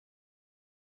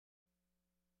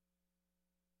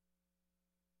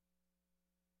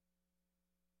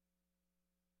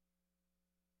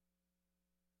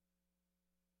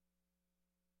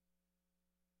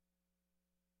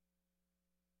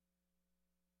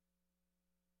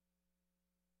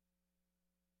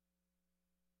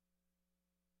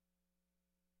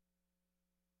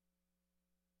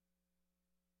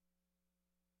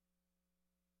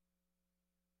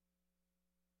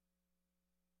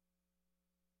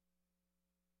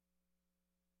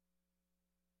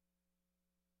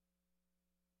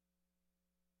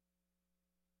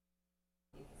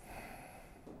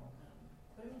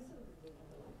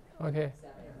Okay.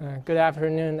 Good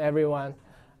afternoon, everyone.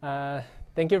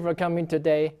 Thank you for coming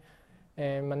today.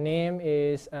 And my name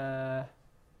is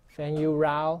Fanyu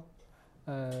Rao.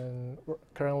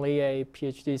 Currently a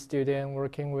PhD student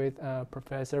working with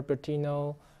Professor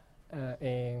Bertino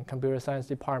in Computer Science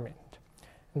Department.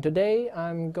 And today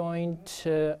I'm going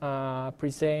to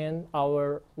present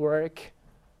our work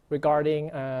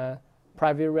regarding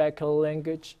private record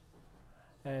language.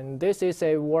 And this is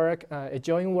a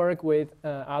joint work with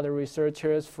other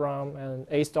researchers from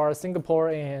A*STAR Singapore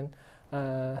and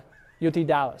UT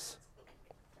Dallas.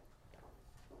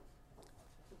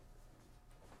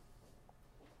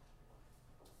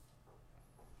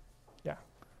 Yeah.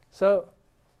 So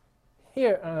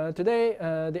here today,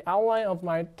 the outline of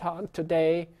my talk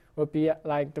today will be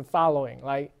like the following.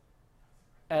 Like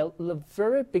at the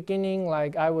very beginning,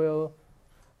 like I will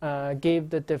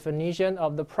give the definition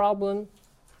of the problem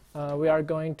we are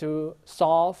going to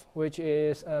solve, which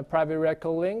is private record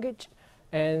linkage.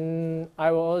 And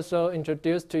I will also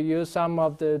introduce to you some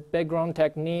of the background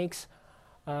techniques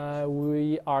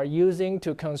we are using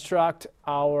to construct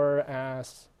our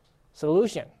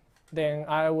solution. Then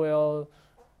I will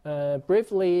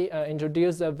briefly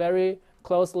introduce a very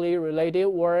closely related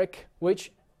work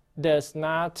which does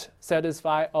not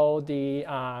satisfy all the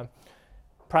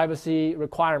privacy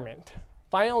requirement.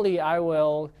 Finally, I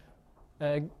will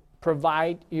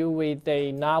provide you with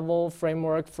a novel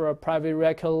framework for a private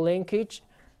record linkage.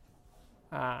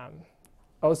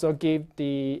 Also give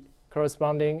the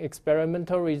corresponding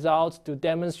experimental results to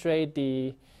demonstrate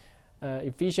the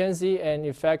efficiency and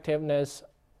effectiveness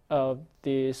of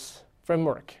this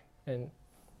framework. And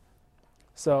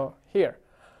so here.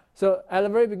 So at the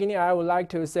very beginning, I would like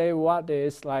to say what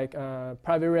is like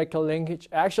private record linkage.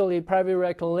 Actually, private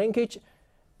record linkage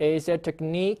is a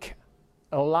technique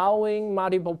allowing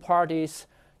multiple parties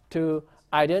to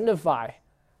identify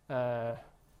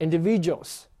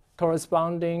individuals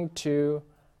corresponding to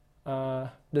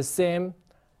the same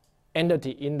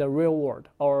entity in the real world,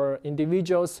 or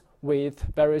individuals with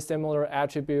very similar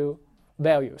attribute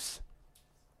values.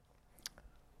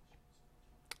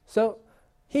 So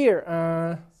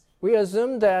here we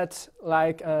assume that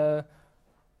like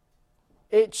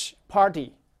each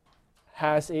party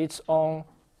has its own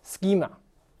schema,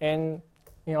 and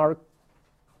in our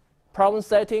problem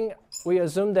setting, we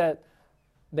assume that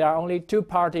there are only two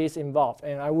parties involved,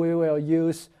 and we will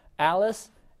use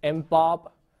Alice and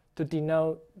Bob to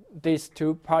denote these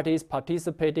two parties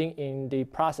participating in the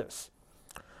process.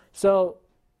 So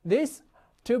these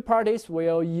two parties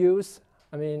will use,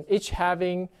 each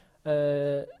having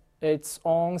its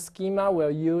own schema,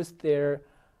 will use their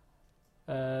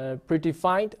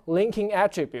predefined linking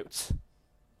attributes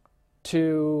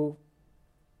to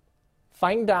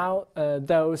find out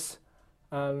those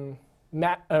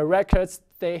records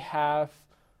they have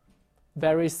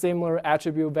very similar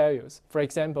attribute values. For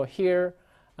example, here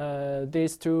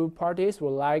these two parties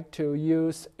would like to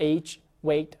use age,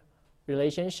 weight,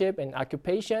 relationship, and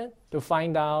occupation to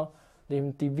find out the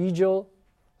individual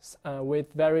with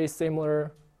very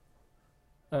similar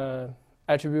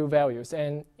attribute values.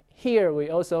 And here we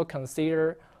also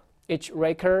consider each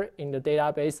record in the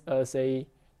database as a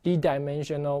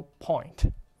d-dimensional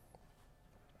point.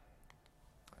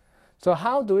 So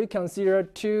how do we consider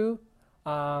two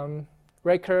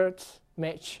records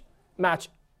match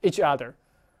each other?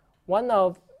 One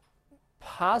of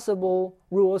possible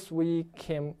rules we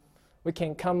can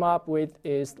come up with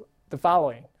is the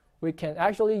following. We can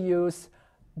actually use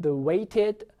the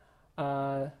weighted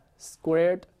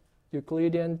squared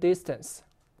Euclidean distance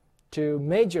to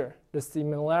measure the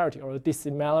similarity or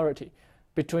dissimilarity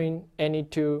between any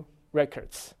two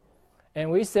records. And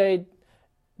we say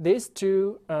these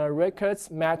two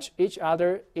records match each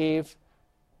other if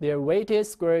their weighted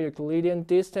square Euclidean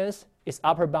distance is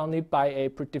upper bounded by a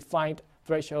predefined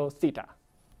threshold theta.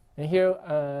 And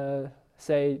here,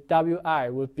 say Wi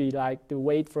would be like the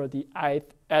weight for the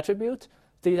ith attribute.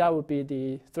 Theta would be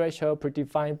the threshold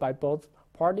predefined by both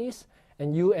parties.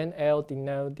 And U and L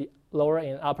denote the lower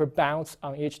and upper bounds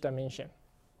on each dimension.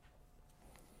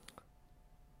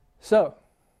 So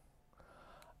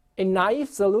a naive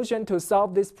solution to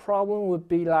solve this problem would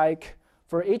be like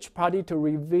for each party to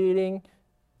revealing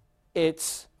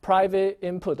its private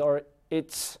input or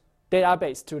its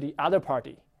database to the other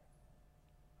party.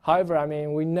 However,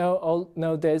 we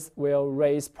know this will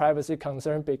raise privacy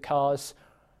concern because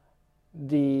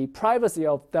the privacy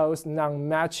of those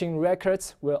non-matching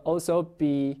records will also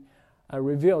be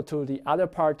revealed to the other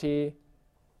party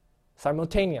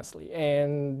simultaneously,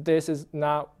 and this is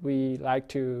not what we like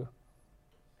to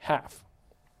have.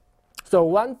 So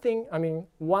one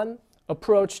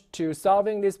approach to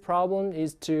solving this problem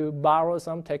is to borrow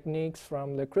some techniques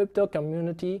from the crypto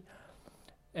community,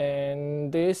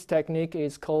 and this technique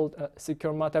is called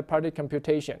secure multi-party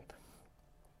computation.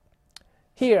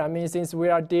 Here, I mean, since we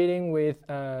are dealing with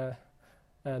the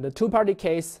two-party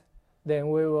case,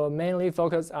 then we will mainly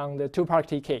focus on the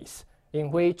two-party case, in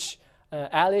which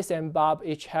Alice and Bob,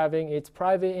 each having its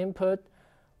private input,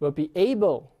 will be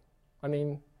able, I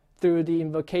mean, through the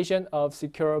invocation of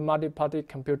secure multi-party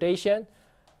computation,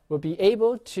 will be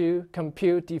able to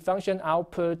compute the function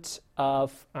output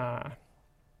of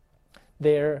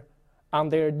their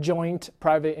joint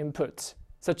private inputs,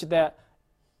 such that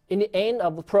in the end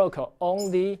of the protocol,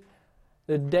 only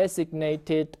the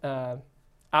designated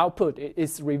output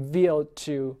is revealed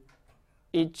to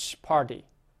each party,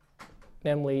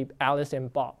 namely Alice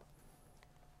and Bob.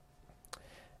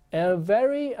 A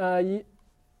very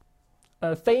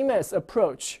famous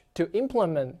approach to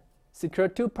implement secure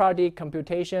two-party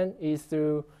computation is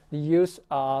through the use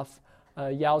of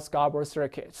Yau-Scarborough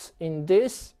circuits. In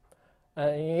this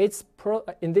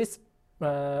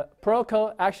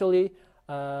protocol, actually,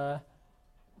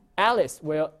 Alice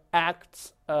will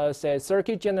act as a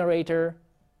circuit generator,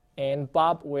 and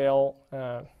Bob will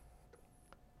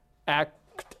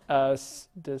act as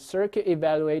the circuit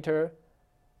evaluator.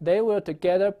 They will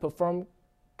together perform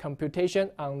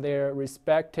computation on their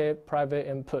respective private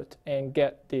input and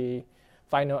get the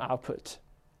final output.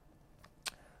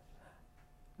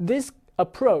 This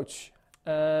approach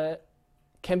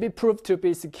can be proved to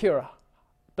be secure,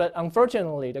 but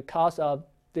unfortunately, the cost of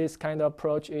this kind of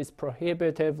approach is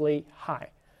prohibitively high.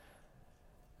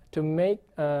 To make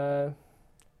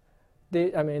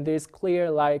this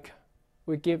clear, like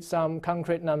we give some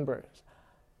concrete numbers.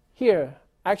 Here,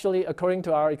 actually, according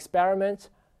to our experiment,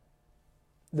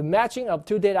 the matching of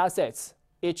two data sets,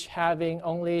 each having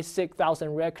only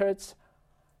 6,000 records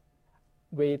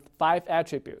with 5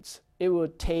 attributes, it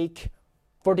would take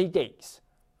 40 days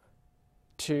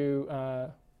to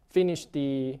finish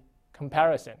the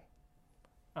comparison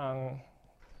on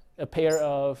a pair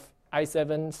of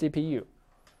i7 CPU.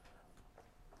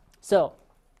 So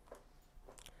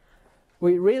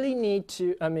we really need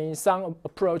to, some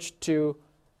approach to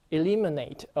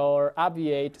eliminate or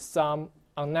obviate some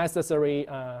unnecessary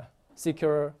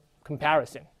secure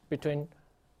comparison between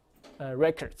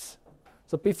records.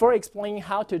 So before explaining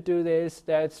how to do this,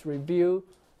 let's review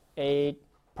a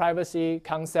privacy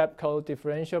concept called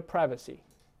differential privacy.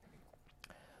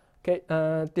 Okay,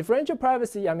 differential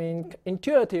privacy,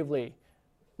 intuitively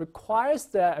requires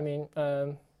that,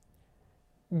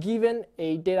 given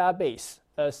a database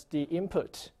as the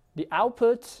input, the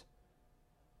output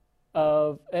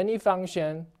of any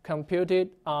function computed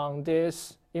on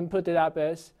this input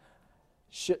database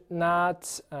should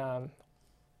not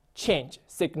change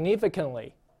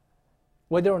significantly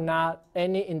whether or not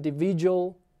any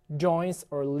individual joins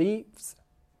or leaves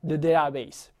the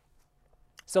database.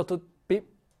 So to be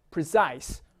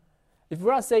precise, if we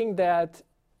are saying that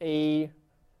a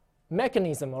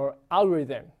mechanism or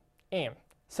algorithm M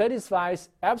satisfies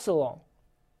epsilon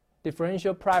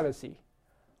differential privacy,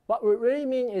 what we really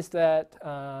mean is that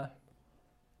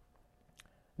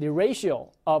the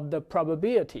ratio of the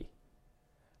probability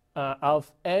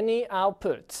of any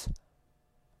outputs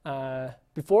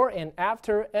before and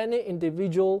after any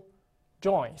individual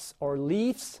joins or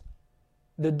leaves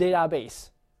the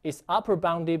database is upper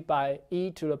bounded by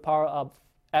e to the power of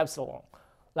epsilon.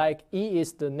 Like e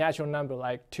is the natural number,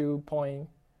 like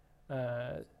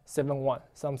 2.71,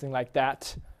 something like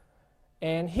that.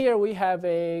 And here we have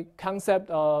a concept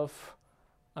of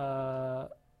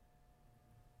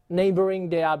neighboring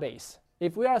database.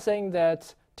 If we are saying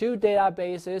that two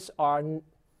databases are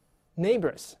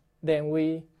neighbors, then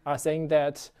we are saying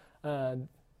that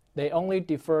they only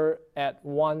differ at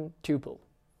one tuple.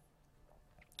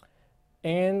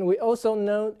 And we also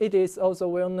know, it is also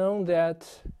well known that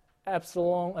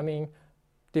epsilon,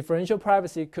 differential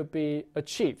privacy could be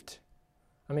achieved.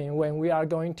 When we are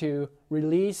going to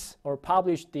release or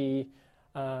publish the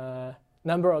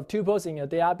number of tuples in a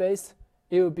database,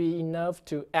 it would be enough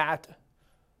to add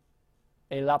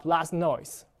a Laplace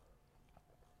noise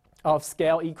of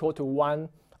scale equal to 1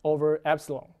 over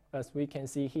epsilon, as we can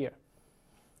see here.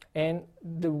 And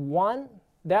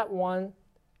that one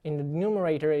in the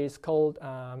numerator is called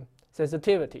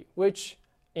sensitivity, which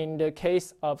in the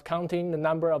case of counting the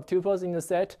number of tuples in the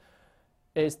set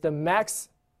is the max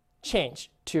change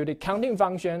to the counting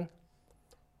function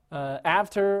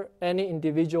after any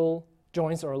individual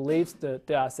joins or leaves the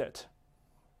data set.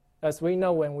 As we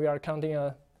know, when we are counting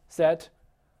a set,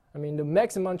 the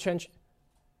maximum change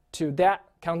to that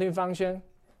counting function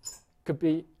could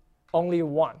be only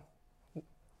 1.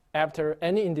 after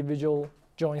any individual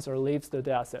joins or leaves the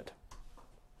dataset.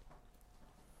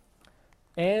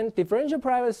 And differential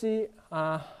privacy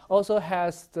also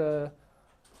has the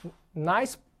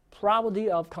nice property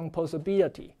of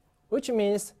composability, which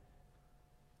means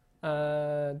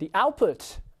the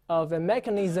output of a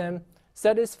mechanism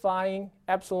satisfying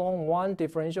epsilon 1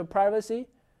 differential privacy,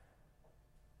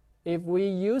 if we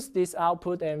use this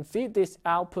output and feed this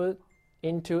output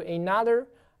into another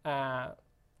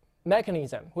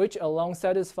mechanism which alone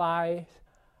satisfies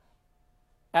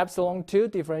epsilon 2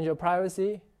 differential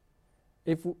privacy,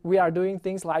 if we are doing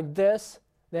things like this,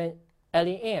 then at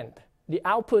the end, the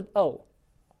output O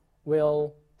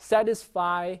will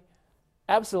satisfy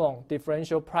epsilon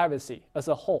differential privacy as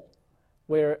a whole,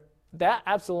 where that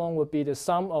epsilon would be the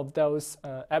sum of those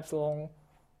epsilon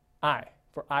I,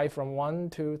 for I from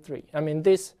 1 to 3. I mean,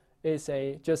 this is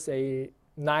just a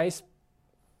nice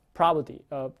property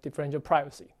of differential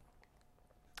privacy.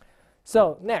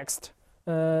 So next,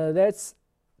 let's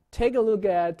take a look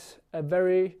at a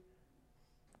very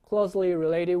closely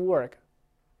related work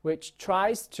which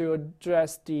tries to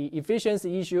address the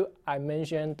efficiency issue I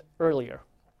mentioned earlier.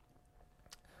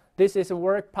 This is a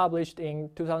work published in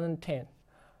 2010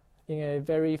 in a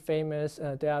very famous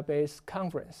database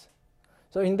conference.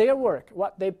 So in their work,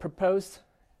 what they propose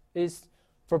is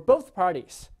for both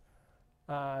parties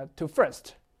to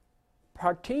first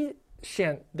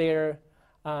partition their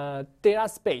data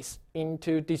space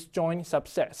into disjoint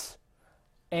subsets.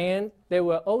 And they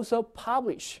will also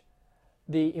publish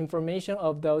the information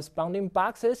of those bounding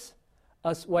boxes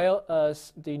as well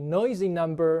as the noisy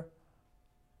number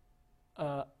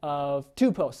of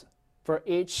tuples for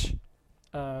each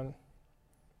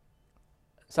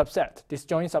subset,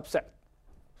 disjoint subset.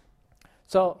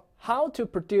 So how to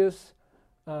produce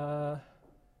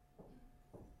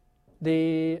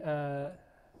the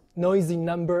noisy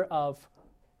number of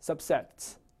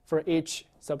subsets for each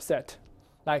subset?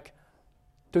 Like,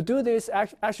 to do this,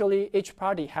 actually, each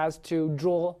party has to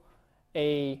draw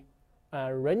a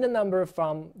random number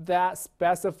from that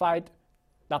specified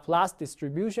Laplace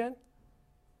distribution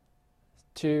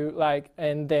to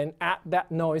and then add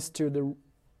that noise to the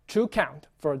true count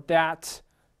for each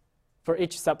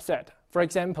subset. For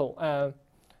example,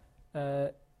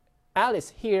 Alice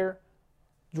here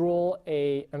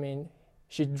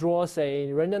she draws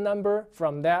a random number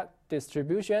from that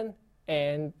distribution,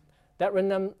 and that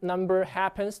random number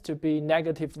happens to be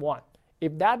 -1.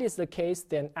 If that is the case,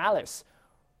 then Alice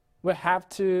will have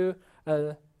to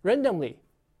randomly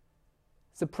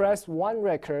suppress one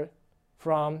record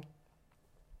from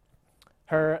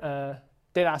her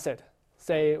data set.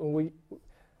 Say we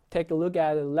take a look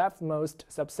at the leftmost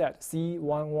subset,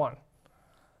 C11.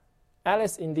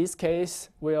 Alice, in this case,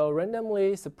 will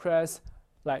randomly suppress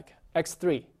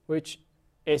X3, which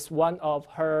is one of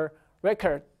her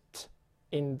records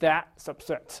in that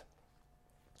subset.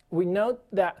 We note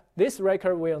that this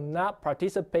record will not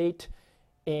participate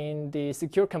in the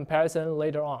secure comparison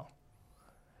later on.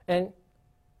 And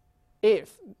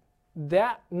if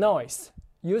that noise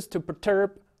used to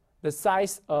perturb the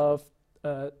size of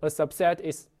a subset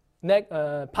is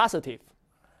positive,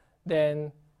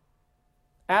 then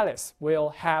Alice will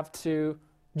have to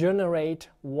generate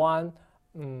one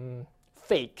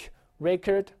fake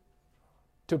record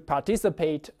to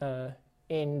participate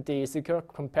in the secure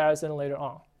comparison later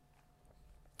on.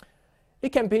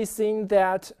 It can be seen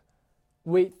that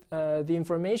with the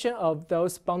information of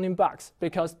those bounding boxes,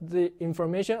 because the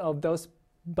information of those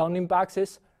bounding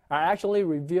boxes are actually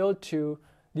revealed to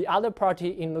the other party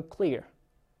in the clear.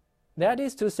 That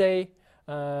is to say,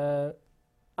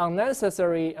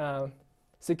 unnecessary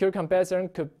secure comparison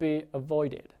could be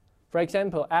avoided. For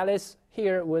example, Alice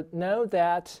here would know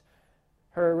that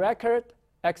her record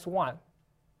X1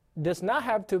 does not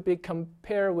have to be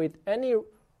compared with any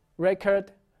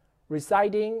record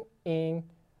residing in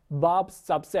Bob's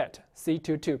subset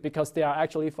C22 because they are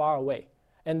actually far away.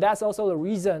 And that's also the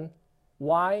reason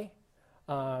why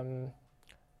the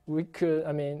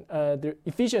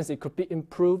efficiency could be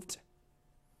improved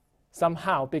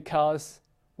somehow, because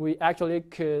we actually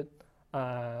could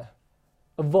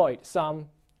avoid some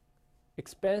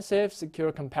expensive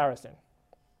secure comparison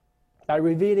by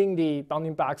revealing the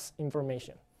bounding box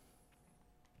information.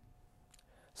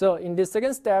 So in the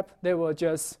second step, they will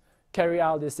just carry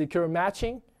out the secure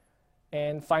matching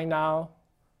and find out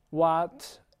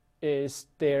what is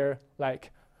their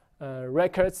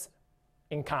records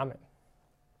in common.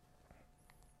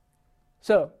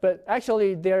 So, but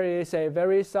actually there is a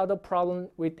very subtle problem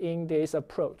within this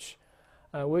approach,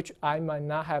 which I might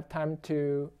not have time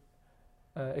to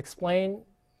explain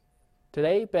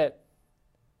today, but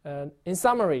in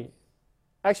summary,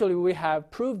 actually we have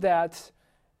proved that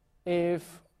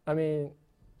if,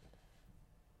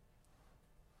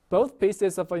 both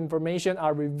pieces of information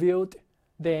are revealed,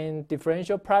 then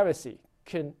differential privacy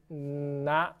could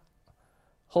not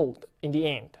hold in the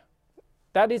end.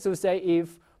 That is to say,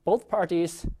 if both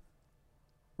parties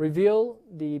reveal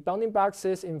the bounding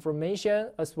boxes information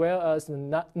as well as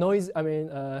the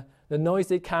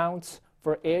noisy counts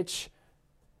for each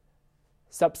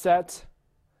subset,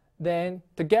 then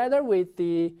together with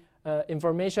the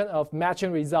information of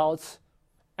matching results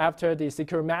after the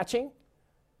secure matching,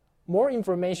 more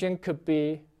information could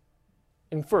be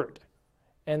inferred,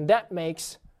 and that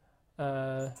makes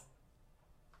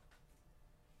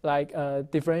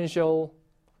differential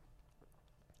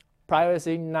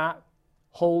privacy not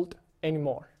hold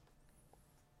anymore.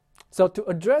 So to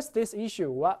address this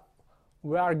issue, what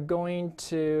we are going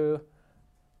to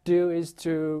do is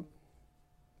to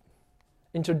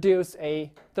introduce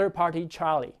a third-party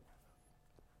Charlie.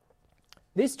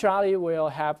 This Charlie will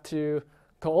have to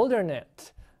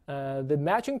coordinate the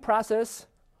matching process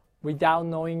without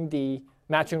knowing the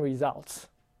matching results.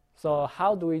 So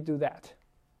how do we do that?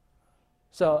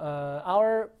 So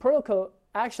our protocol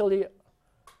actually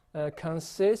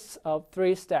consists of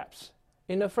 3 steps.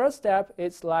 In the first step,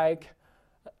 it's like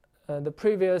the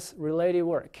previous related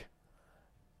work.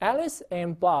 Alice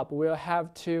and Bob will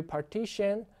have to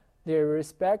partition their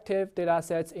respective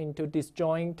datasets into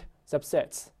disjoint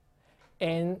subsets,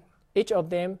 and each of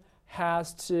them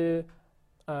has to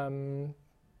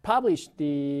publish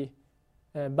the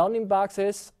bounding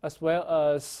boxes as well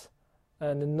as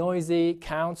the noisy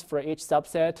counts for each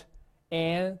subset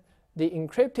and the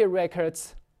encrypted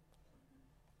records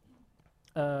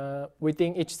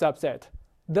within each subset.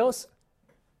 Those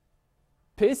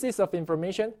pieces of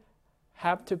information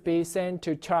have to be sent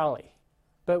to Charlie.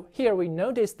 But here we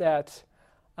notice that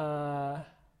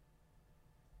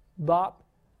Bob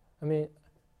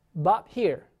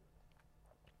here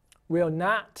will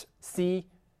not see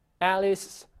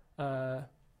Alice's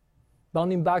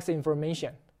bounding box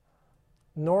information,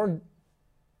 nor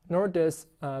does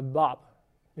Bob,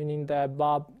 meaning that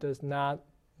Bob does not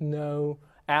know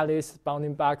Alice's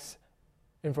bounding box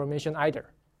information either.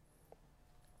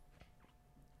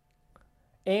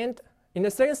 And in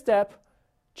the second step,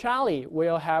 Charlie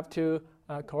will have to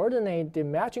coordinate the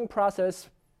matching process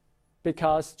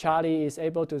because Charlie is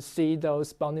able to see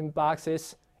those bounding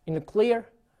boxes in the clear,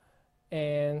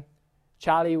 and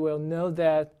Charlie will know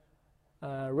that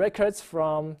records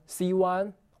from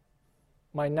C1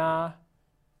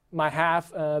 might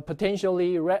have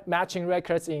potentially matching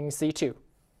records in C2.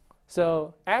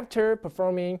 So after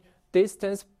performing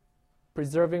distance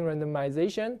preserving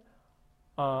randomization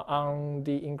on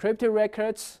the encrypted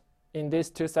records in these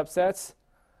 2 subsets,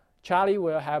 Charlie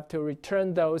will have to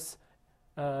return those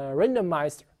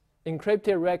randomized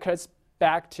encrypted records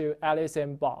back to Alice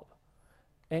and Bob.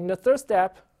 In the third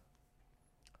step,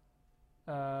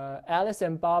 Alice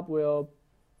and Bob will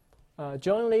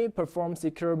jointly perform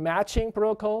secure matching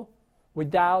protocol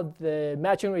without the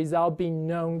matching result being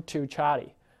known to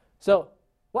Charlie. So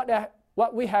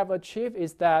what we have achieved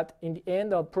is that in the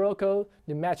end of protocol,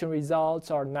 the matching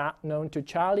results are not known to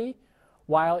Charlie,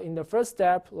 while in the first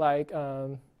step, like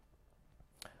the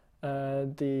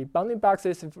bounding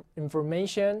boxes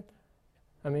information,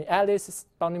 Alice's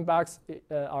bounding box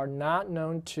are not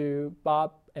known to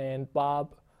Bob, and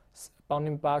Bob's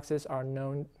bounding boxes are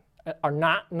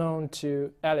not known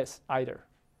to Alice either.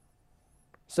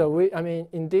 So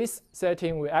in this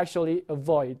setting, we actually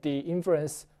avoid the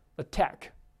inference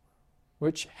attack,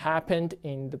 which happened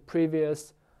in the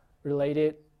previous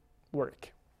related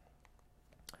work.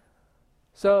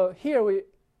 So here we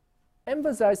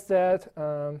emphasize that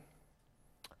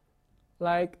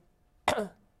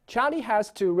Charlie has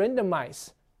to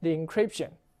randomize the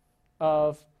encryption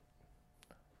of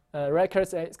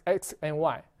records X and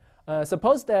Y.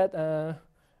 Suppose that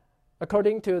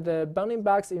according to the bounding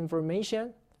box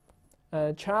information,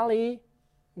 Charlie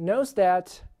knows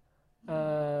that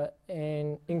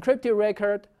an encrypted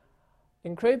record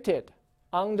encrypted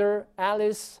under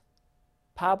Alice's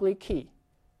public key,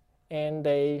 and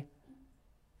the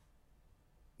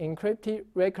encrypted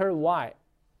record Y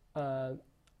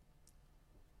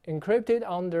encrypted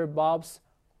under Bob's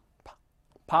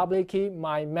public key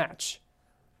might match.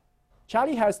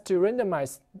 Charlie has to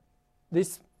randomize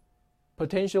this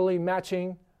potentially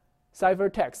matching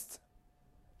ciphertexts.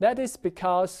 That is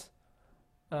because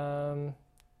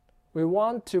we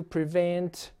want to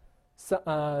prevent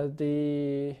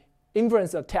the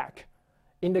inference attack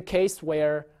in the case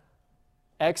where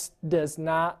X does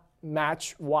not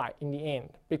match Y in the end,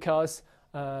 because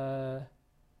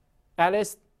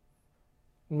Alice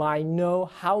might know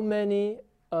how many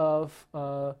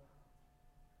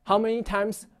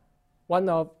times one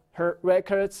of her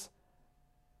records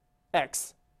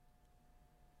X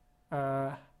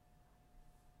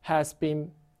has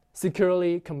been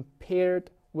securely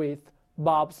compared with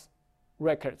Bob's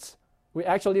records. We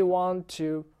actually want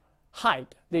to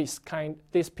hide this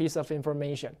piece of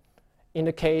information in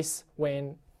the case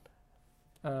when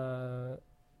a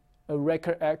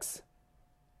record X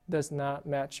does not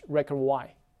match record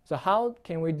Y. So how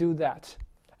can we do that?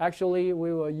 Actually,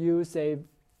 we will use a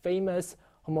famous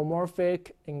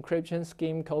homomorphic encryption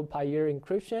scheme called Payeur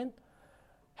encryption,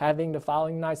 having the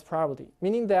following nice property,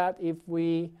 meaning that if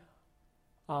we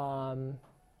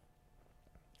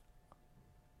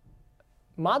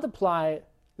multiply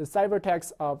the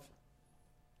ciphertext of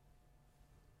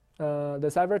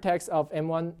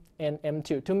M1 and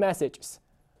M2, two messages,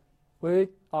 we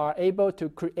are able to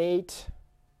create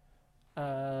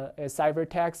a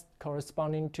ciphertext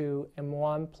corresponding to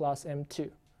M1 plus M2.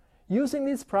 Using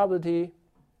this property,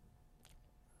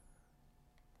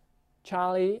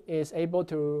 Charlie is able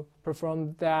to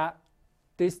perform that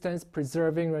distance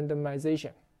preserving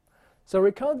randomization. So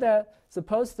recall that,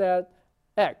 suppose that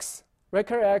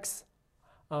record X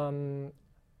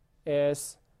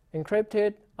is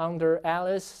encrypted under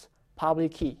Alice's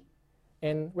public key,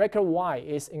 and record Y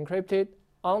is encrypted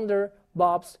under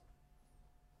Bob's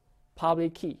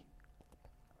public key.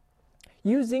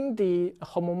 Using the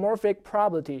homomorphic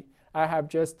property I have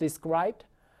just described,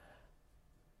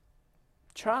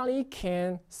 Charlie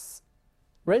can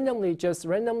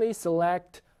randomly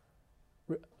select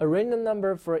a random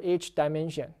number for each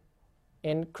dimension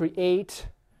and create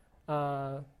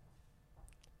a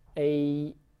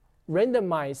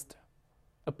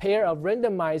pair of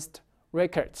randomized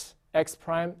records, X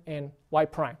prime and Y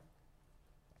prime,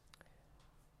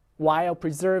 while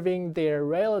preserving their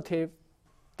relative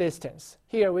distance.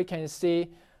 Here we can see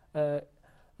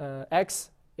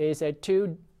X is a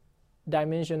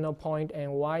two-dimensional point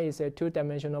and Y is a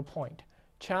two-dimensional point.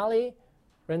 Charlie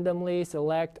randomly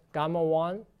select gamma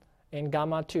 1 and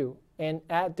gamma 2 and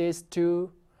add these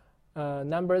two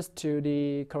numbers to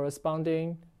the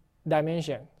corresponding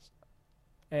dimensions.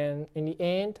 And in the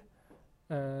end,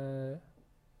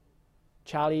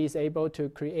 Charlie is able to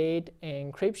create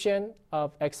an encryption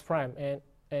of X prime and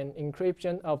an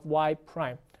encryption of Y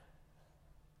prime,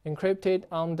 encrypted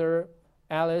under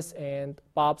Alice and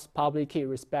Bob's public key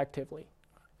respectively.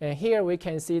 And here we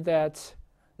can see that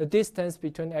the distance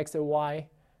between X and Y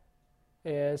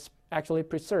is actually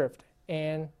preserved.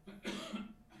 And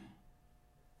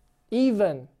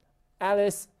even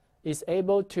Alice is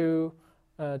able to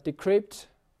decrypt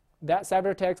that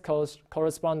ciphertext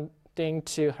corresponding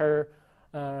to her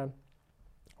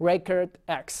record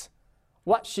X.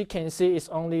 What she can see is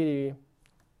only the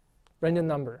random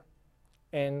number,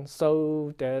 and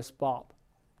so does Bob.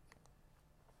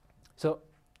 So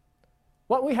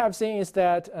what we have seen is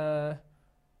that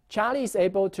Charlie is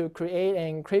able to create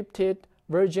an encrypted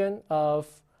version of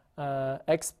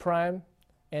X prime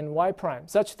and Y prime,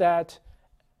 such that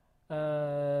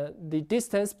the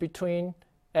distance between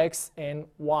X and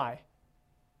Y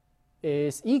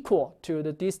is equal to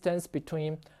the distance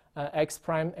between X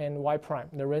prime and Y prime,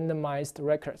 the randomized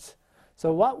records.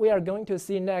 So what we are going to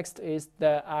see next is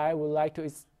that I would like to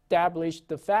establish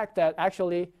the fact that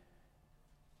actually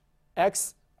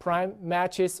X prime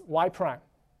matches Y prime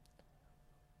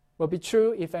will be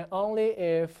true if and only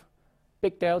if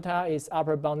big delta is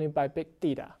upper bounded by big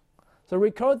theta. So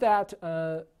recall that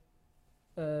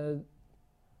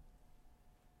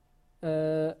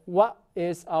what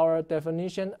is our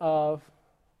definition of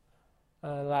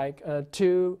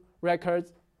two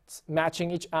records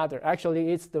matching each other?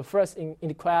 Actually, it's the first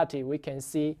inequality we can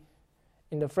see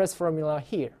in the first formula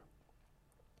here.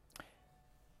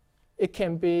 It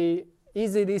can be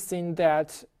easily seen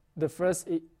that the first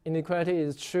inequality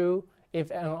is true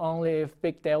if and only if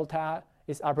big delta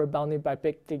is upper bounded by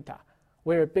big theta,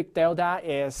 where big delta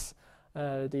is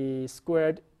the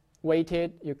squared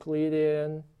weighted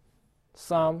Euclidean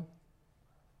sum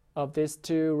of these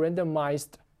two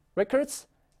randomized records,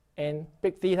 and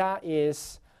big theta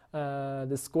is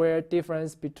the square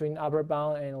difference between upper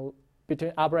and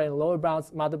lower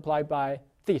bounds multiplied by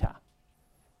theta.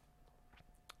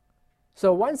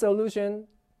 So one solution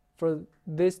for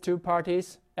these two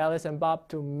parties, Alice and Bob,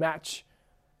 to match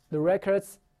the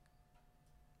records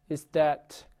is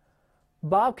that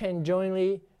Bob can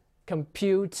jointly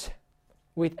compute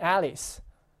with Alice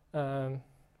the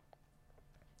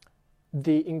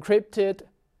encrypted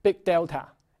big delta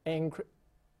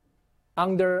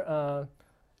under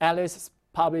Alice's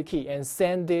public key and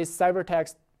send this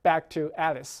ciphertext back to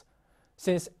Alice.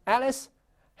 since Alice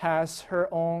has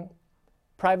her own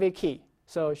private key,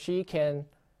 so she can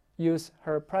use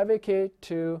her private key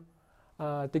to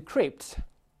decrypt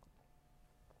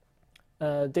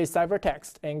this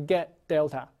ciphertext and get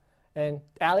delta. And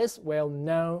Alice will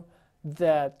know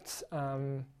that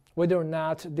whether or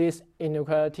not this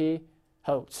inequality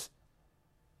holds.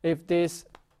 If this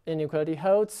inequality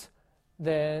holds,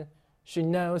 then she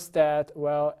knows that,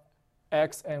 well,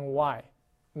 X and Y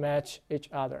match each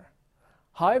other.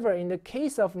 However, in the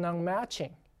case of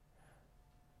non-matching,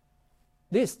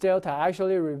 this delta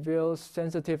actually reveals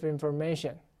sensitive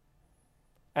information.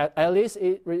 At least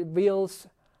it reveals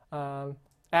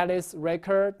Alice's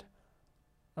record,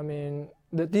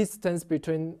 the distance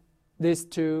between these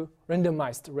two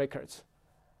randomized records.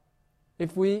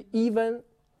 If we even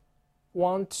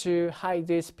want to hide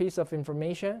this piece of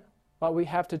information, what we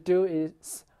have to do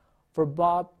is for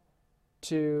Bob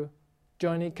to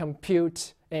jointly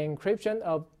compute an encryption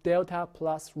of delta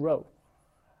plus rho,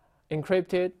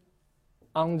 encrypted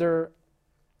under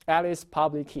Alice's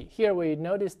public key. Here we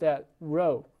notice that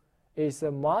rho is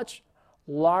a much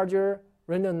larger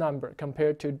random number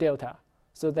compared to delta,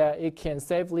 so that it can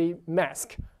safely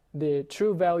mask the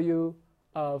true value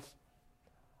of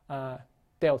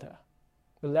delta,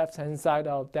 the left-hand side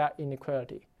of that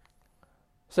inequality.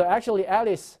 So actually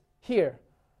Alice here,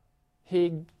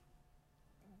 he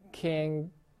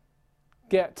can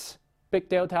get big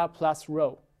delta plus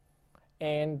rho,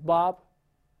 and Bob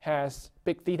has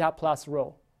big theta plus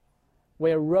rho,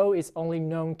 where rho is only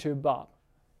known to Bob.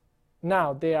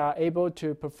 Now they are able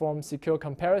to perform secure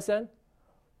comparison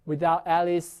without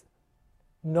Alice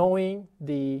knowing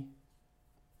the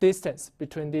distance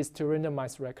between these two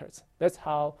randomized records. That's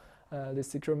how the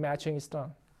secure matching is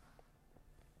done.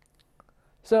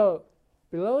 So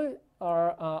below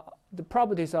are the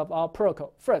properties of our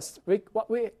protocol. First, what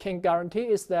we can guarantee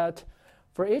is that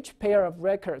for each pair of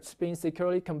records being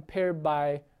securely compared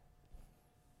by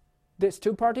these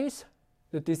two parties,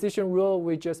 the decision rule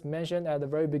we just mentioned at the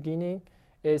very beginning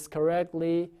is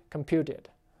correctly computed.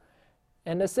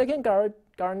 And the second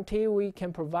guarantee we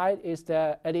can provide is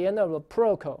that at the end of the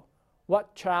protocol,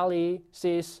 what Charlie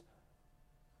sees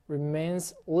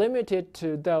remains limited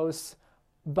to those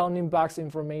bounding box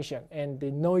information and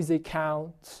the noisy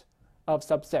count of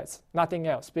subsets, nothing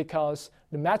else, because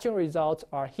the matching results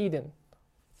are hidden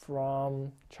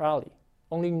from Charlie,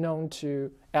 only known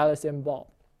to Alice and Bob.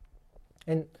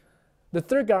 And the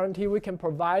third guarantee we can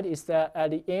provide is that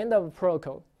at the end of the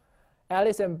protocol,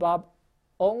 Alice and Bob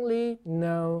only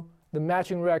know the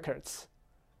matching records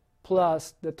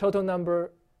plus the total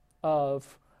number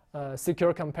of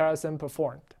secure comparison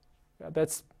performed.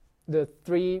 That's the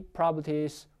three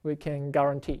properties we can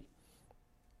guarantee.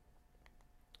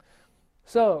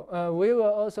 So we will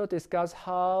also discuss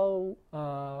how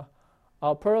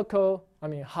our protocol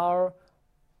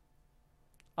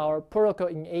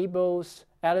enables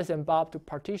Alice and Bob to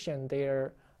partition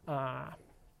their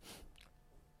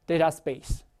data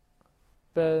space.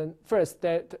 But first,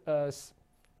 let us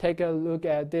take a look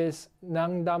at this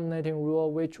non-dominating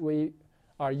rule which we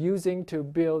are using to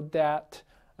build that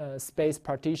space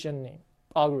partitioning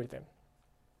algorithm.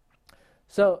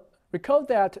 So recall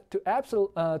that to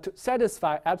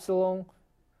satisfy epsilon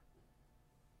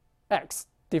x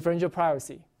differential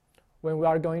privacy, when we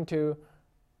are going to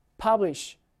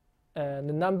publish the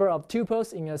number of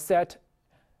tuples in a set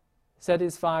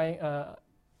satisfying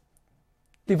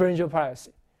differential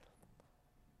privacy,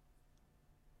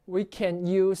 we can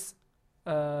use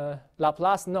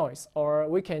Laplace noise, or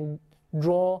we can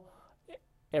draw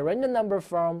a random number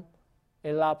from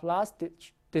a Laplace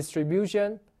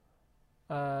distribution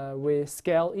with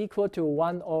scale equal to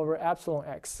 1 over epsilon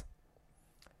x.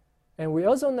 And we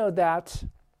also know that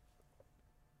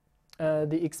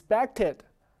the expected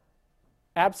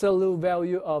absolute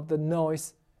value of the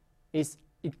noise is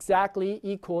exactly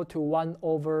equal to 1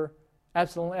 over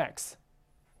epsilon x.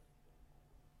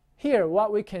 Here,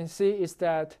 what we can see is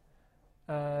that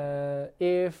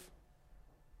if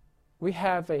we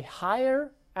have a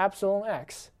higher epsilon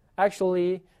x,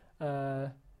 actually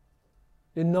the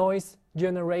noise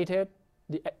generated,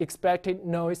 the expected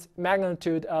noise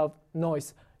magnitude of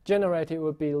noise generated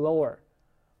would be lower,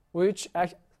 which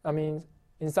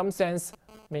in some sense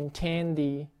maintain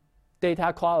the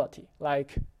data quality.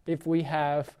 Like if we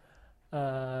have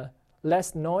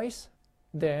less noise,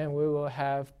 then we will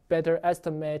have better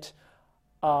estimate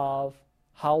of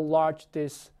how large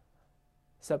this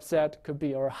subset could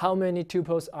be, or how many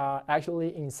tuples are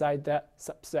actually inside that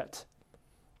subset.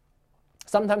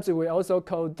 Sometimes we also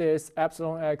call this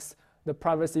epsilon x the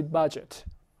privacy budget.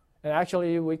 And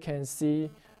actually we can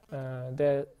see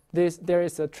that there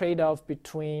is a trade-off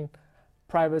between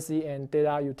privacy and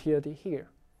data utility here.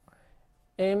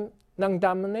 And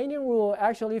non-dominating rule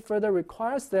actually further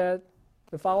requires that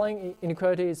the following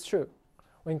inequality is true.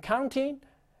 When counting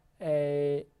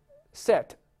a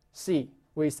set C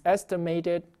with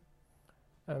estimated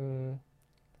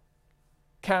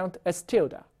count S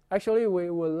tilde, actually we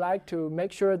would like to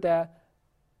make sure that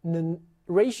the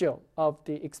ratio of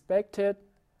the expected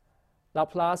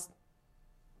Laplace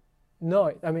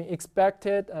noise,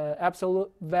 expected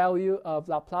absolute value of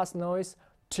Laplace noise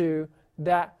to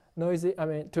that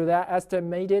to that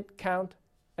estimated count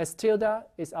S tilde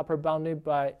is upper bounded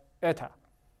by eta.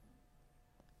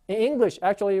 In English,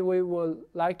 actually, we would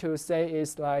like to say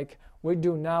is like we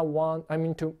do not want,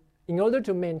 in order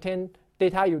to maintain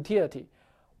data utility,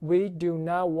 we do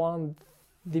not want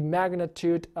the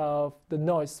magnitude of the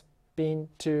noise being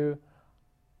too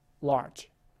large.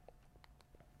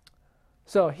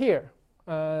 So here,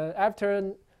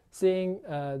 after seeing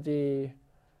the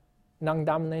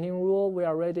non-dominating rule, we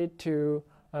are ready to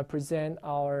present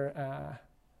our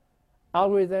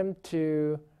algorithm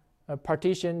to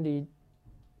partition the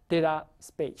data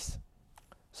space.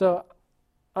 So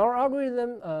our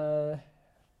algorithm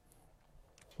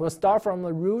will start from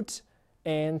the root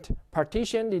and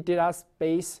partition the data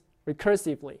space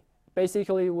recursively.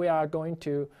 Basically, we are going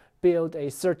to build a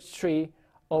search tree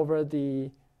over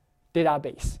the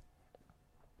database.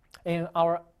 And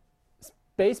our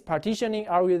space partitioning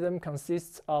algorithm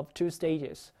consists of two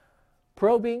stages,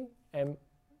 probing and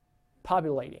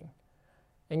populating.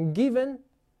 And given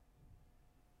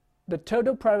the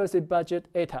total privacy budget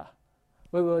eta,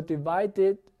 we will divide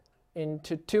it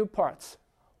into two parts.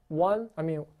 One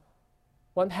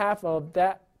half of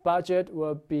that budget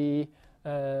will be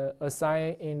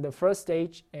assigned in the first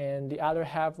stage, and the other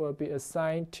half will be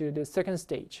assigned to the second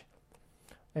stage.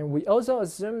 And we also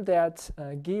assume that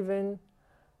given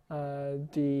a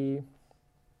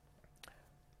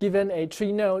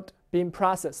tree node being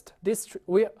processed,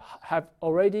 we have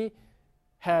already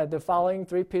had the following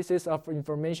three pieces of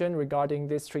information regarding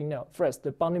this tree node. First,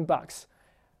 the bounding box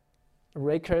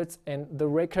records, and the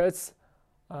records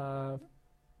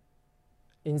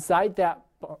inside that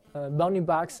bounding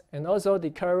box, and also the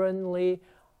currently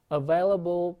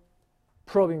available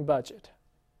probing budget,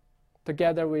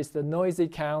 together with the noisy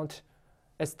count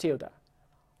S tilde.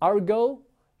 Our goal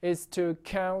is to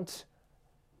count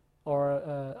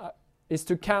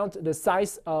the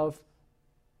size of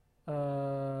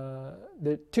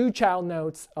the two child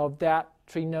nodes of that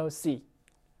tree node C.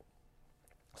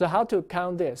 So how to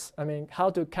count this? How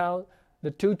to count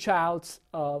the two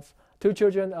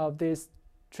children of this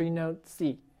tree node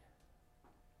C?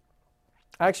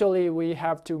 Actually, we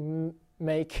have to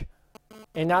make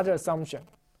another assumption.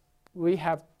 We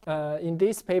have in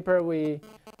this paper,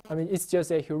 it's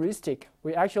just a heuristic.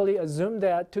 We actually assume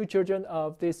that two children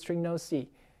of this tree node C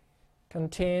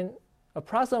contain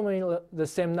approximately the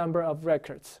same number of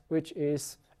records, which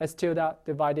is S tilde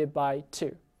divided by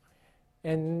 2.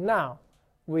 And now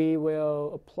we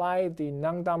will apply the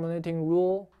non-dominating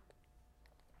rule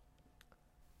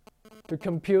to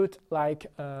compute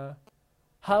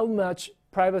how much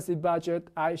privacy budget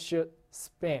I should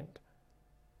spend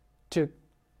to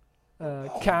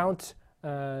count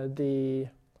the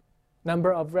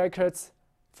number of records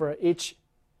for each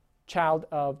child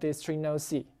of this tree node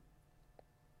C,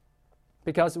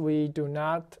 because we do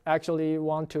not actually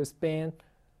want to spend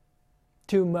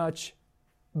too much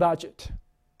budget,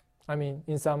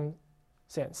 in some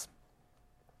sense.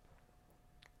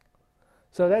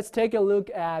 So let's take a look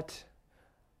at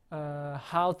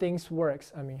how things work,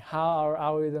 how our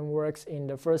algorithm works in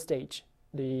the first stage,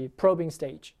 the probing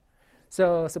stage.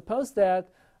 So suppose that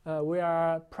we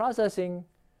are processing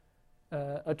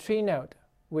a tree node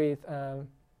with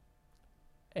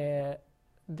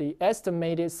the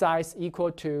estimated size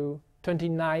equal to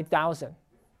 29,000,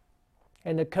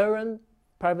 and the current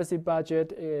privacy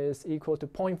budget is equal to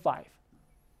 0.5.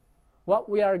 What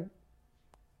we are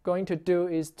going to do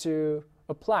is to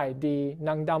apply the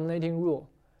non-dominating rule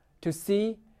to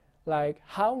see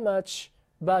how much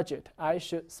budget I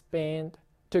should spend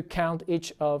to count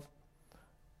each of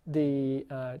the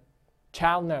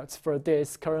child nodes for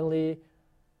this currently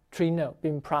tree node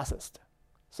being processed.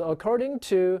 So according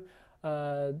to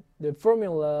the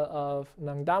formula of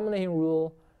non-dominating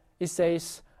rule, it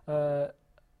says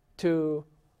to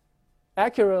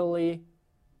accurately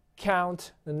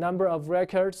count the number of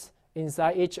records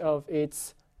inside each of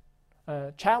its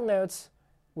child nodes,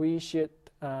 we should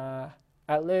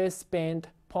at least spend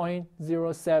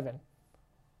 0.07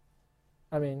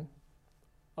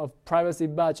 of privacy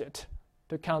budget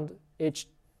to count each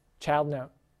child node.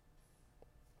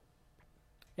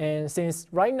 And since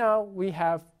right now we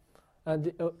have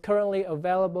the currently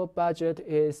available budget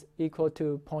is equal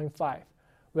to 0.5,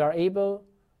 we are able,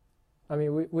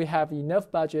 we have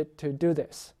enough budget to do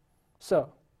this.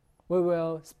 So we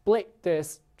will split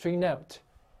this tree node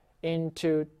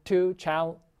into 2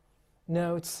 child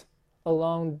nodes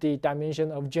along the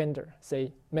dimension of gender,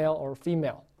 say male or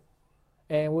female.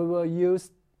 And we will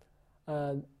use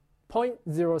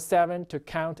 0.07 to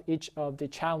count each of the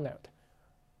child node.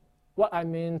 What I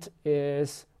meant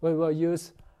is we will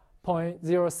use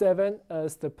 0.07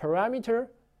 as the parameter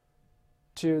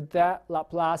to that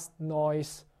Laplace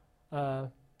noise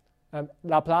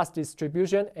Laplace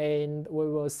distribution, and we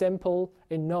will sample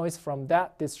a noise from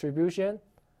that distribution.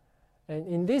 And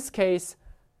in this case,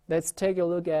 let's take a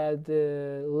look at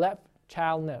the left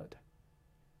child node.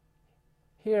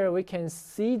 Here we can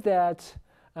see that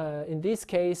in this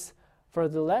case, for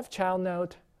the left child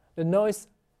node, the noise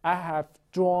I have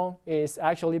drawn is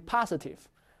actually positive.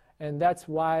 And that's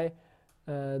why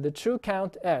the true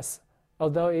count S,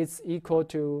 although it's equal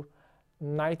to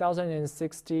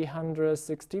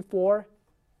 9,164,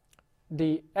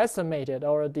 the estimated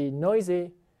or the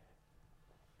noisy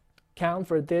count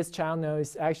for this child node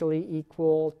is actually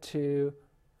equal to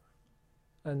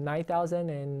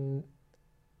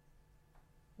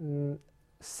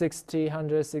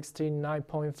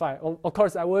 9,669.5. Of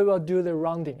course, we will do the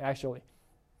rounding actually.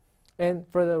 And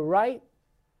for the right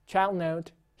child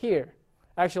node here,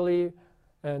 actually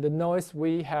the noise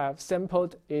we have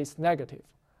sampled is negative.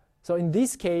 So in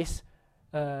this case,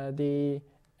 the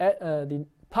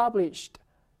published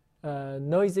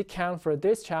noisy count for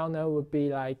this child node would be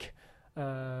like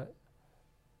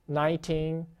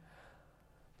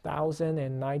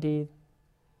 19,090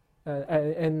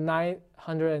 and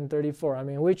 934,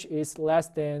 which is less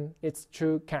than its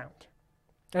true count.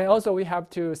 And also we have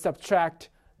to subtract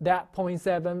that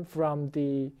 0.7 from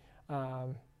the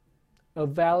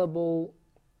available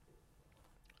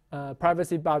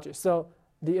privacy budget. So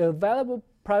the available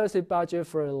privacy budget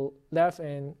for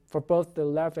both the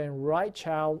left and right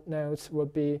child nodes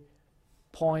would be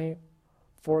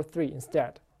 0.43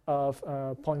 instead of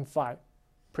 0.5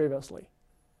 previously.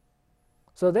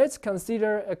 So let's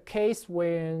consider a case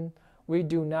when we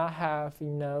do not have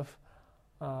enough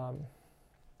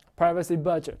privacy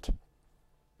budget.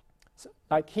 So,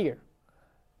 like here,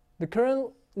 the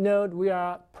current node we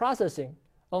are processing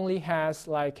only has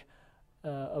like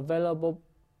available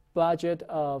budget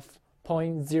of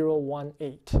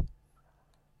 0.018.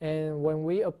 And when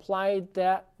we apply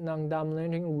that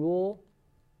non-dominating rule,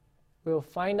 we'll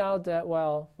find out that,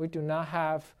 well, we do not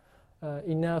have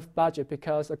enough budget,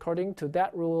 because according to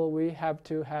that rule, we have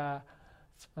to have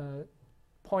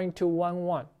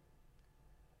 0.211,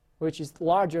 which is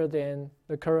larger than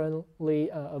the currently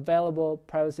available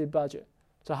privacy budget.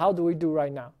 So how do we do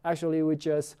right now? Actually, we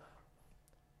just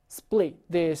split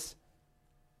this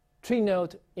tree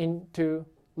node into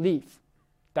leaf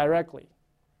directly.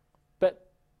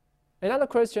 But another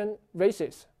question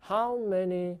raises, how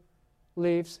many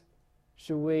leaves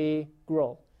should we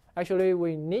grow? Actually,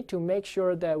 we need to make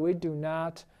sure that we do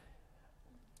not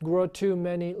grow too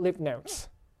many leaf nodes.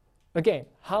 Again,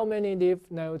 how many leaf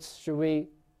nodes should we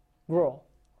grow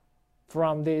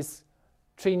from this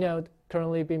tree node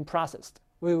currently being processed?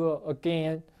 We will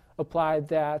again apply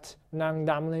that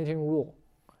non-dominating rule.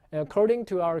 And according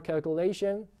to our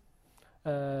calculation,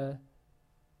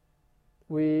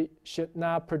 we should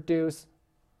not produce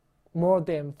more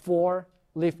than 4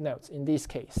 leaf nodes in this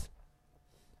case.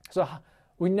 So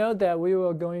we know that we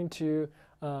will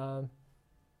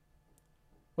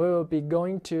be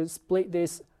going to split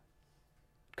this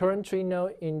current tree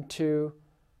node into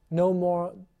no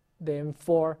more than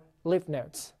 4 leaf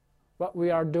nodes. What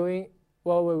we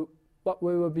will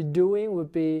be doing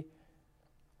would be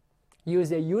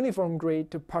use a uniform grid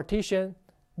to partition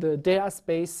the data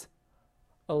space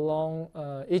along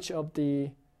each of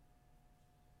the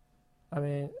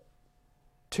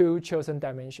 2 chosen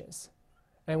dimensions.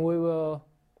 And we will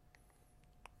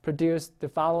produce the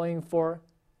following 4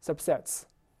 subsets.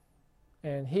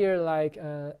 And here, like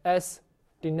S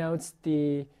denotes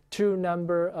the true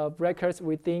number of records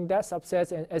within that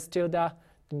subset, and S tilde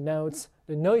denotes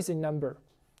the noisy number.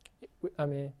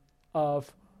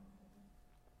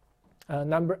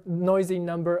 Noisy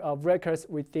number of records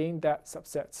within that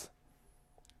subset.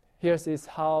 Here is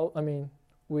how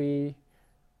we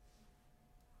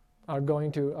are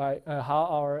going to how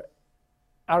our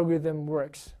algorithm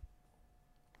works.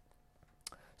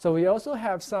 So we also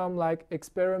have some like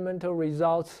experimental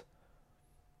results,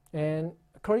 and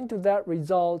according to that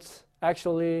results,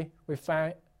 actually we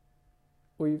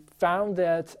found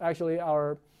that actually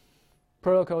our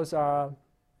protocols are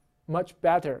much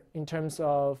better in terms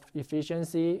of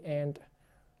efficiency and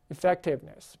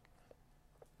effectiveness.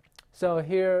 So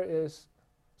here is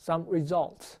some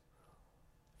results.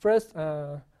 First,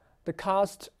 the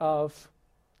cost of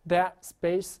that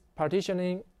space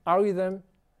partitioning algorithm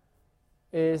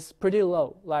is pretty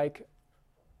low. Like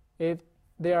if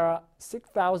there are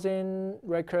 6,000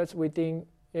 records within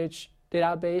each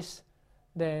database,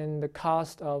 then the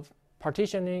cost of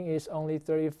partitioning is only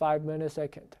 35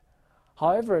 milliseconds.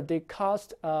 However, the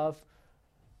cost of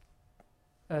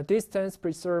distance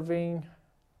preserving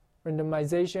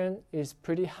randomization is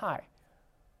pretty high.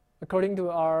 According to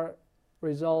our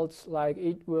results, like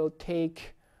it will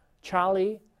take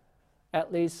Charlie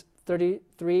at least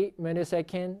 33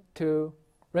 milliseconds to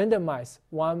randomize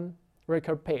one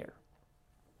record pair.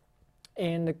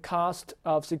 And the cost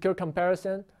of secure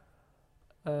comparison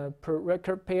per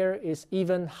record pair is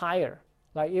even higher.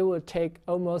 Like it will take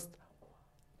almost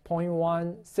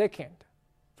 0.1 second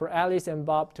for Alice and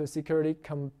Bob to securely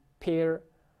compare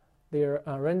their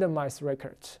randomized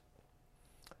records.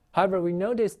 However, we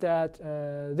noticed that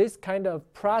this kind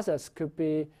of process could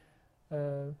be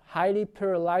highly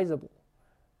parallelizable.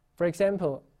 For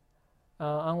example,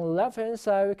 on the left-hand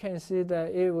side, we can see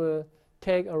that it will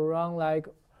take around like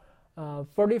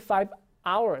 45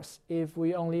 hours if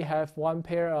we only have one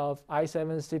pair of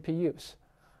i7 CPUs.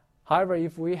 However,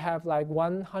 if we have like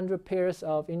 100 pairs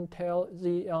of Intel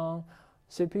Xeon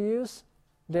CPUs,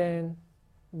 then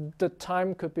the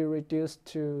time could be reduced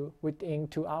to within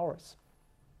 2 hours.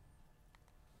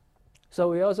 So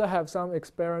we also have some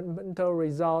experimental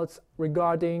results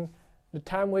regarding the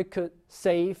time we could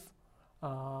save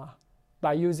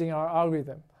by using our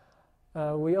algorithm.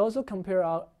 We also compare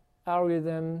our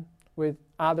algorithm with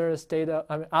other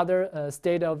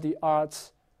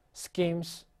state-of-the-art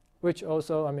schemes, which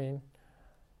also,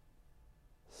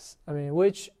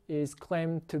 which is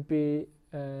claimed to be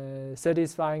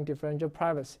satisfying differential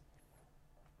privacy.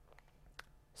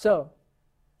 So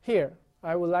here,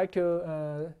 I would like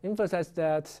to emphasize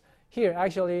that here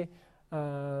actually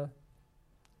by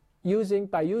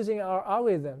using our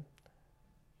algorithm,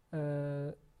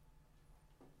 the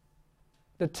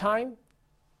time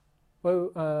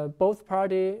both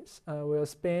parties will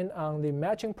spend on the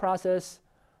matching process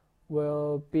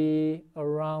will be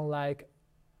around like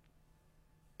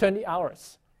 20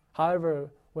 hours.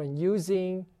 However, when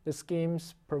using the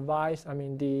schemes provides,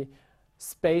 the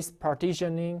space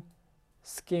partitioning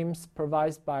schemes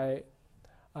provided by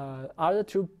other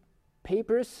two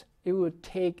papers, it would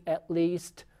take at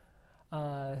least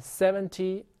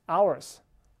 70 hours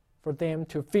for them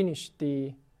to finish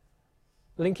the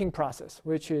linking process,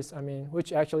 which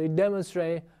actually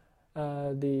demonstrate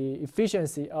the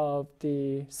efficiency of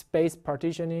the space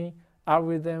partitioning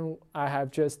algorithm I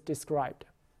have just described.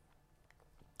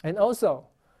 And also,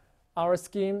 our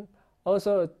scheme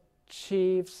also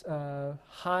achieves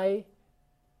high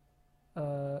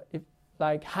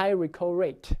recall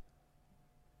rate.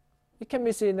 It can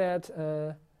be seen that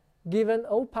given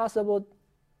all possible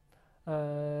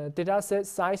dataset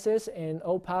sizes and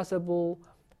all possible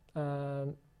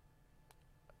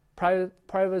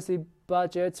privacy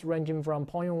budgets ranging from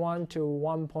 0.1 to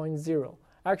 1.0,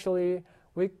 actually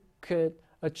we could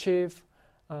achieve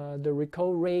the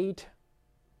recall rate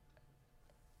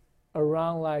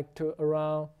around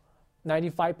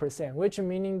 95%, which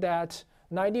meaning that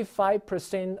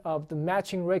 95% of the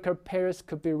matching record pairs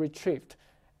could be retrieved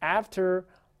after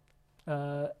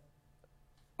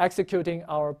executing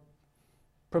our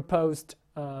proposed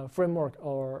framework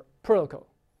or protocol.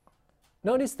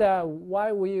 Notice that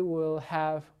why we will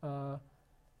have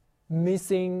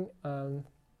missing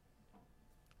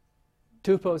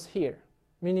tuples here,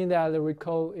 meaning that the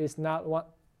recall is not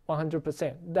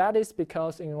 100%. That is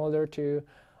because in order to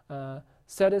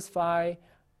satisfy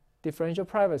differential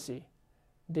privacy,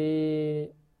 the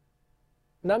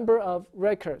number of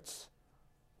records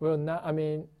will not,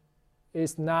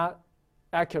 is not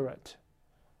accurate.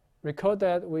 Recall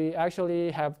that we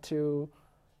actually have to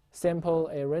sample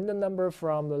a random number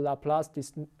from the Laplace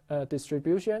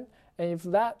distribution, and if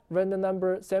that random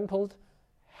number sampled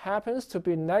happens to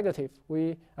be negative,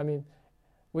 we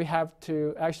have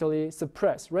to actually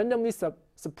randomly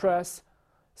suppress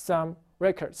some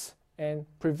records and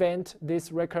prevent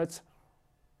these records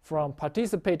from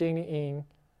participating in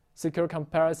secure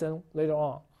comparison later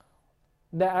on.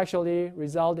 That actually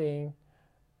result in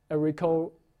a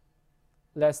recall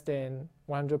less than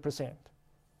 100%.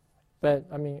 But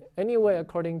anyway,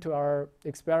 according to our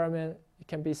experiment, it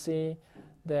can be seen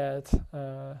that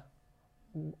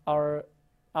our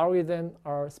algorithm,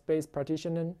 our space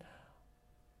partitioning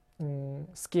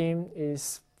scheme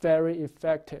is very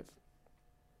effective.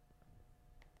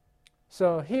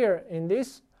 So here in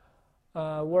this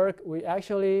work, we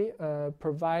actually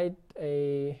provide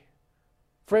a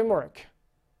framework,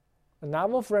 a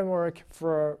novel framework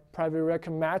for private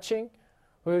record matching,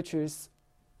 which is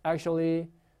actually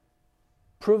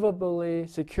provably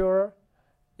secure,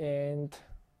 and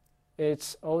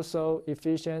it's also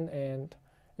efficient and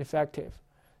effective.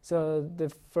 So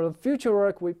for the future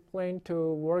work, we plan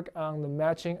to work on the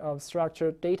matching of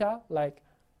structured data like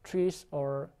trees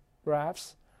or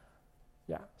graphs.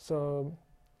 Yeah, so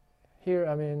here,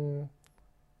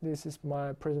 this is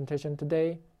my presentation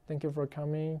today. Thank you for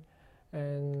coming.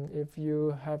 And if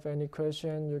you have any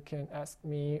question, you can ask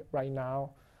me right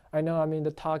now. I know,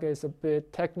 the talk is a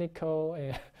bit technical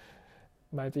and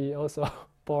might be also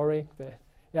boring, but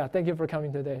yeah, thank you for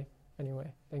coming today.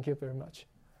 Anyway, thank you very much.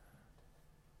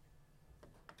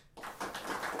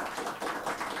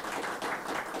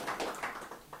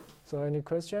 So any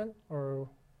question, or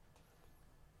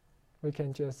we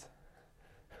can just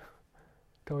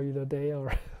call it a day,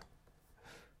 or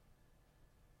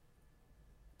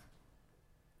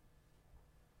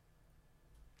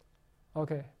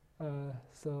okay.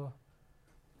 So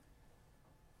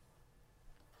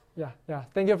yeah,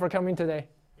 thank you for coming today.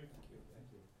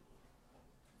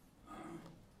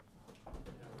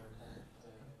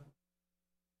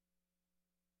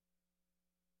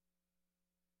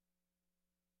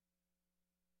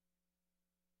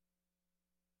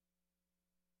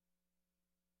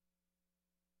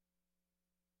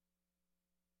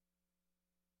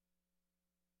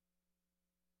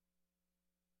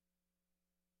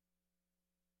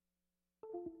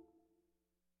 Thank you.